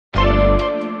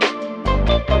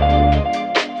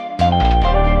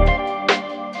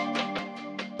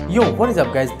Yo, what is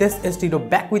up guys, this is Tito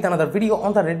back with another video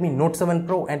on the Redmi Note 7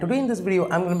 Pro, and today in this video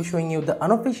I'm going to be showing you the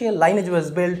unofficial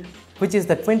LineageOS build, which is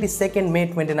the 22nd May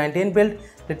 2019 build.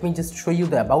 Let me just show you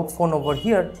the about phone over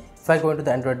here. If I go into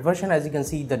the Android version, as you can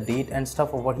see the date and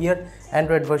stuff over here,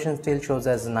 Android version still shows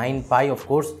as 9 Pi of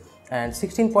course, and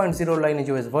 16.0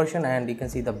 LineageOS version, and you can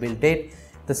see the build date.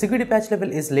 The security patch level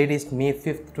is latest May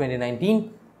 5th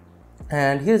 2019,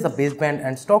 and here is the baseband,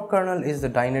 and stock kernel is the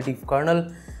Dynative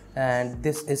kernel. And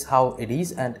this is how it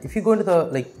is. And if you go into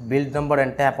the build number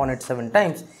and tap on it 7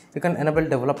 times, you can enable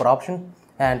developer option,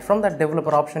 and from that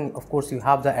developer option of course you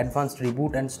have the advanced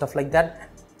reboot and stuff like that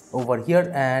over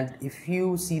here. And if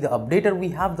you see the updater, we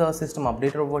have the system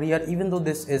updater over here, even though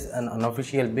this is an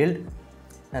unofficial build.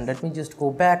 And let me just go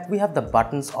back, we have the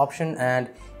buttons option, and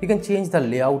you can change the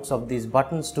layouts of these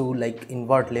buttons to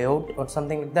invert layout or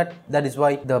something like that. That is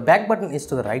why the back button is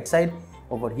to the right side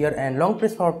over here, and long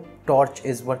press for torch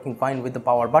is working fine with the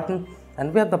power button.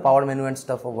 And we have the power menu and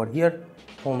stuff over here.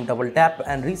 Home double tap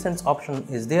and recents option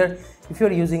is there if you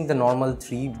are using the normal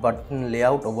 3 button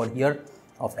layout over here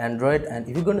of Android. And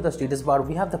if you go to the status bar,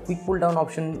 we have the quick pull down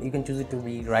option, you can choose it to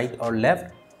be right or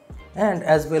left. And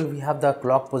as well we have the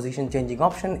clock position changing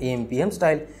option, AM PM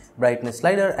style, brightness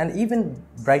slider, and even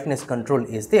brightness control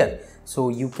is there. So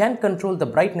you can control the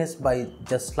brightness by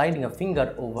just sliding a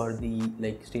finger over the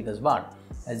status bar.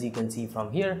 As you can see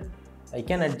from here, I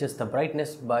can adjust the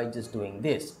brightness by just doing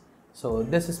this. So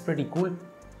this is pretty cool.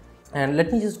 And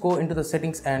let me just go into the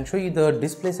settings and show you the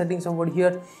display settings over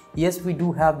here. Yes, we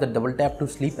do have the double tap to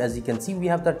sleep. As you can see, we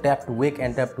have the tap to wake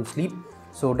and tap to sleep.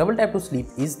 So double tap to sleep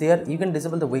is there. You can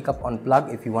disable the wake up on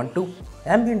plug if you want to.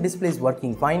 Ambient display is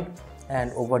working fine.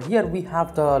 And over here we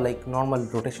have the normal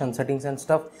rotation settings and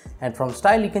stuff. And from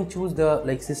style you can choose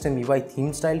the system UI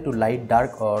theme style to light,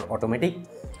 dark, or automatic.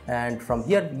 And from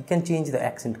here you can change the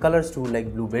accent colors to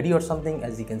blueberry or something.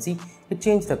 As you can see, it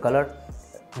changed the color.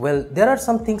 Well, there are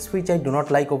some things which I do not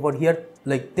like over here,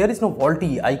 there is no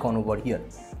VoLTE icon over here.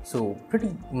 So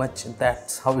pretty much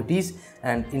that's how it is.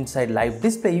 And inside live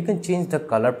display you can change the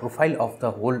color profile of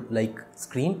the whole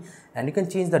screen, and you can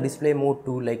change the display mode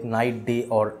to night, day,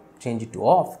 or change it to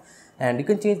off. And you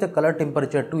can change the color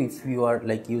temperature too if you are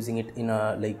using it in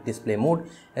a display mode.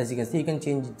 As you can see, you can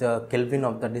change the Kelvin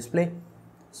of the display.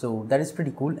 So that is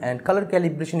pretty cool. And color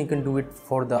calibration, you can do it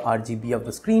for the RGB of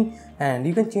the screen, and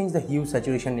you can change the hue,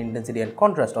 saturation, intensity, and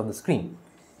contrast of the screen.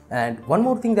 And one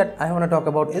more thing that I want to talk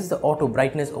about is the auto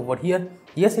brightness over here.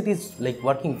 Yes, it is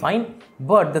working fine,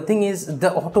 but the thing is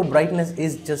the auto brightness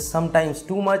is just sometimes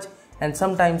too much, and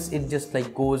sometimes it just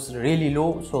goes really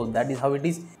low. So that is how it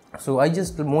is. So I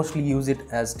just mostly use it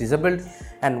as disabled.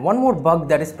 And one more bug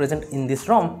that is present in this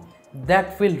ROM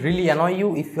that will really annoy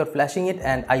you if you are flashing it,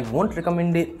 and I won't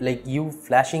recommend it you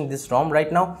flashing this ROM right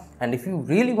now. And if you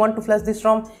really want to flash this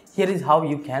ROM, here is how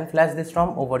you can flash this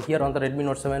ROM over here on the Redmi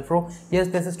Note 7 Pro. Yes,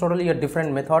 this is totally a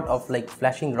different method of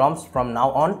flashing ROMs from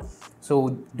now on.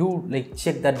 So do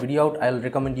check that video out. I'll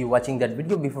recommend you watching that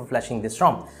video before flashing this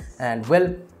ROM. And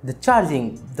well, the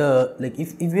charging,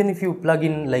 even if you plug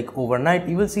in overnight,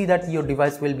 you will see that your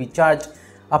device will be charged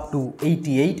up to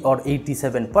 88 or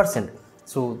 87%.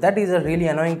 So that is a really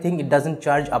annoying thing. It doesn't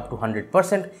charge up to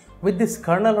 100% with this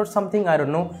kernel or something, I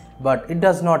don't know, but it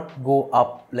does not go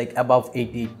up above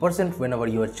 88% whenever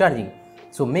you are charging.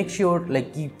 So make sure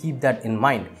you keep that in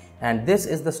mind. And this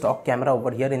is the stock camera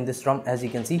over here in this ROM. As you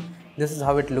can see, this is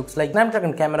how it looks like.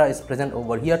 Snapdragon camera is present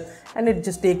over here, and it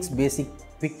just takes basic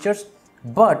pictures.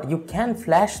 But you can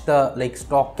flash the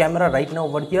stock camera right now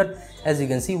over here. As you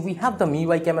can see, we have the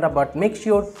MIUI camera, but make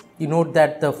sure you note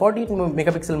that the 48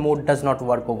 megapixel mode does not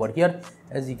work over here.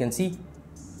 As you can see,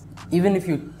 even if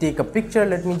you take a picture,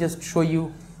 let me just show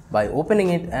you by opening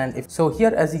it. And so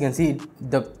here, as you can see,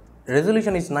 the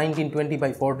resolution is 1920 by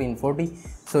 1440,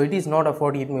 so it is not a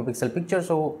 48 megapixel picture,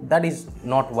 so that is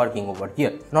not working over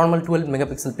here. Normal 12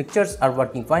 megapixel pictures are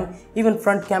working fine. Even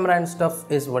front camera and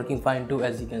stuff is working fine too,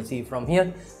 as you can see from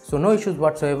here. So no issues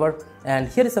whatsoever. And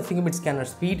here is the fingerprint scanner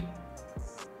speed.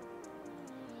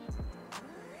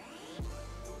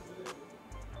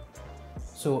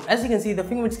 So as you can see, the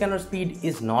fingerprint scanner speed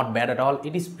is not bad at all.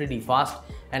 It is pretty fast,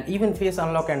 and even face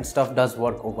unlock and stuff does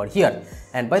work over here.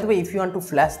 And by the way, if you want to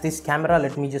flash this camera,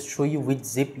 let me just show you which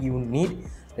zip you need.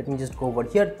 Let me just go over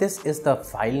here. This is the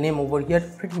file name over here,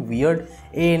 pretty weird,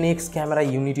 ANX camera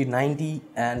Unity 90,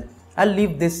 and I'll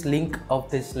leave this link of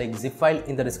this zip file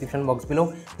in the description box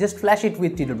below. Just flash it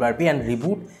with TWRP and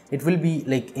reboot. It will be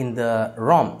in the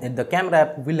ROM. The camera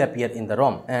app will appear in the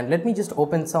ROM. And let me just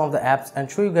open some of the apps and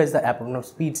show you guys the app opener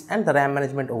speeds and the RAM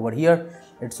management over here.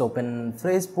 It's open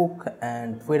Facebook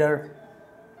and Twitter,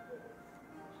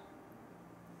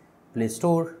 Play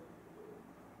Store,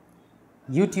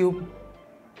 YouTube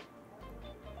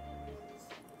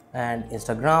and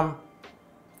Instagram.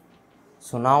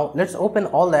 So now let's open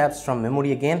all the apps from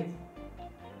memory again.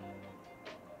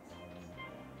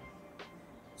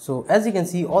 So as you can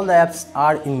see, all the apps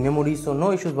are in memory, so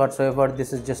no issues whatsoever.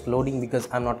 This is just loading because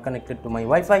I'm not connected to my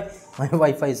Wi-Fi. My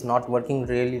Wi-Fi is not working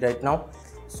really right now.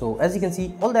 So as you can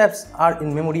see, all the apps are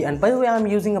in memory. And by the way, I'm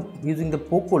using the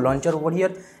Poco launcher over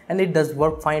here, and it does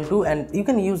work fine too. And you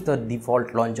can use the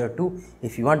default launcher too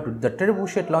if you want to. The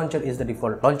Trebuchet launcher is the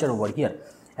default launcher over here.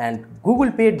 And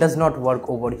Google Pay does not work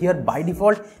over here by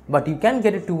default, but you can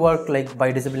get it to work like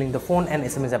by disabling the phone and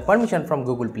SMS app permission from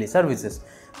Google Play services.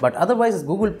 But otherwise,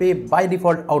 Google Pay by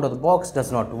default out of the box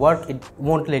does not work. It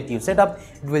won't let you set up.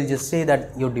 It will just say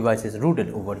that your device is rooted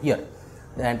over here.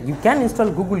 And you can install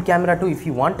Google Camera too if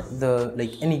you want.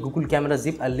 Any Google Camera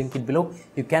zip, I'll link it below.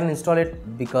 You can install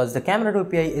it because the Camera 2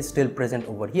 API is still present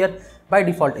over here by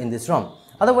default in this ROM.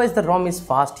 Otherwise, the ROM is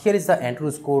fast. Here is the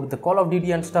Android code, the Call of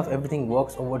Duty and stuff, everything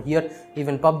works over here.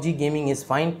 Even PUBG gaming is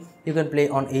fine. You can play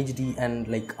on HD and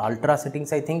like ultra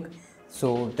settings, I think.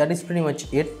 So that is pretty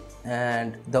much it.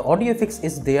 And the audio effects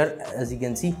is there, as you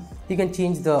can see. You can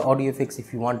change the audio effects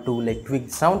if you want to like tweak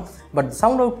the sound, but the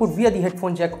sound output via the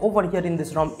headphone jack over here in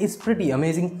this ROM is pretty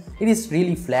amazing. It is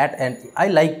really flat and I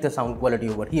like the sound quality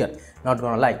over here, not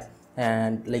gonna lie.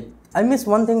 And like I miss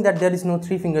one thing, that there is no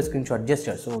 3-finger screenshot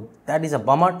gesture, so that is a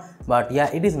bummer, but yeah,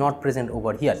 it is not present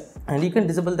over here. And you can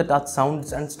disable the touch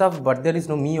sounds and stuff, but there is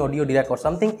no Mi Audio Direct or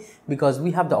something because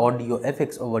we have the audio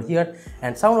effects over here.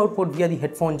 And sound output via the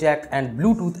headphone jack and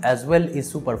Bluetooth as well is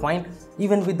super fine.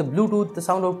 Even with the Bluetooth, the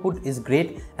sound output is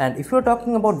great. And if you're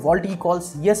talking about VoLTE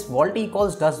calls, yes, VoLTE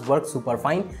calls does work super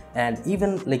fine, and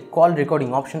even like call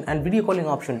recording option and video calling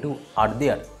option too are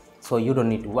there, so you don't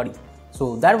need to worry.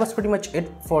 So that was pretty much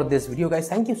it for this video, guys.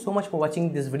 Thank you so much for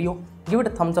watching this video. Give it a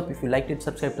thumbs up if you liked it.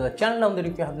 Subscribe to the channel down there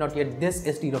if you have not yet. This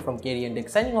is Tito from Carry and Tech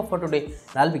signing off for today,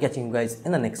 and I'll be catching you guys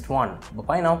in the next one. Bye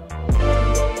bye now.